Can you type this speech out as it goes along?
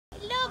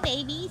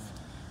babies.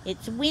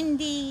 It's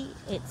windy,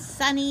 it's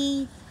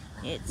sunny,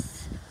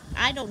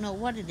 I don't know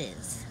what it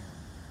is.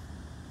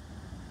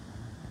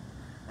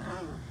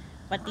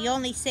 But the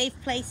only safe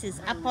place is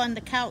up on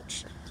the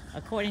couch,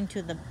 according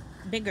to the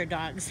bigger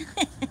dogs.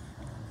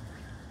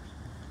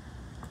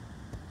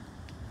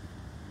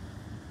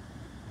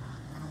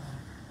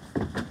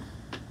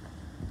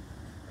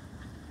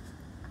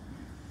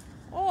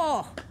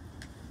 Oh,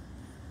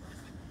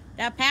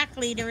 the pack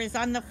leader is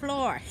on the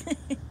floor.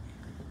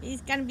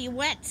 He's gonna be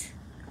wet.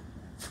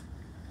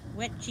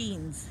 Wet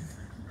jeans.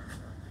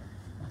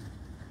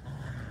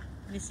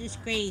 This is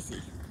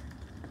crazy.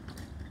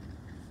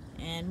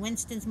 And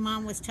Winston's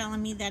mom was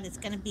telling me that it's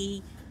gonna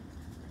be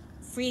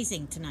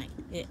freezing tonight.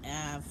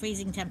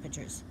 Freezing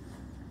temperatures.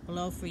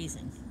 Below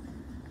freezing.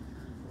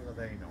 What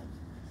do they know?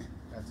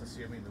 That's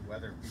assuming the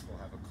weather people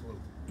have a clue.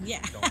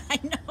 Yeah, I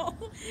know.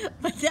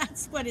 But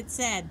that's what it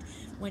said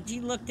when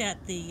you looked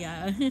at the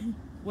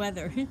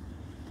weather.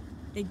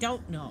 They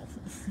don't know.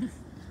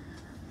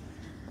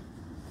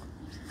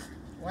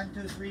 1,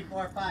 2, 3,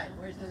 4, 5.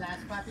 Where's the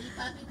last puppy?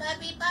 Puppy,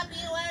 puppy, puppy.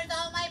 Where's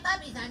all my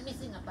puppies? I'm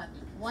missing a puppy.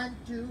 1,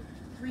 2,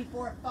 3,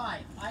 4,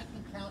 5. I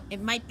can count.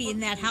 It might be in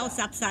that house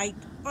upside.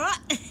 Oh.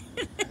 I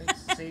think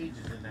Sage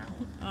is in that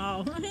one.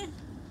 Oh.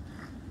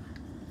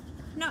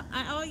 No.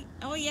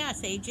 Oh yeah,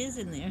 Sage is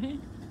in there.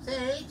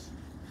 Sage.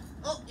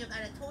 Oh, you got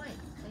a toy.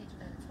 Sage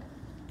got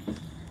a toy.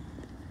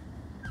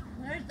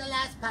 Where's the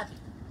last puppy?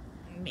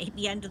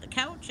 Maybe under the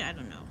couch. I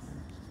don't know.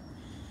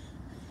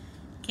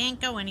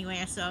 Can't go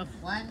anywhere, so.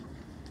 1,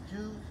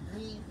 2,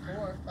 3,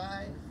 4,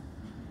 5.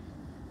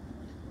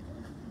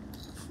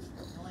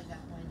 Oh, I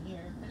got one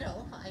here.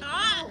 Hello. Hi.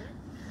 Ah!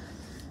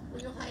 Were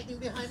you hiding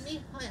behind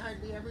me? I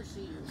hardly ever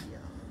see you. Yeah.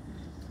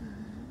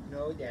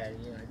 No, Daddy,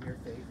 I'm your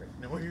favorite.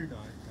 No, you're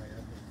not. I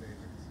have no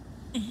favorites.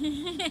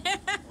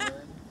 1,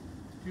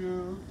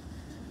 2.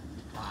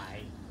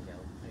 Hi. No,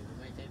 maybe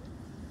my favorite.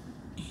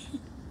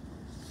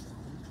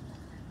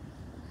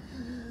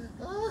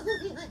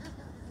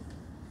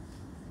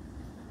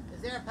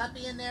 Is there a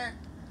puppy in there?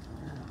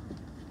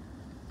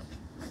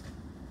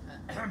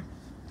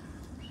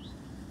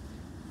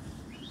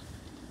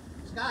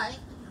 Sky,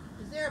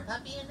 is there a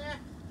puppy in there?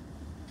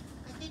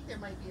 I think there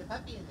might be a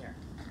puppy in there.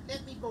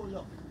 Let me go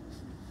look.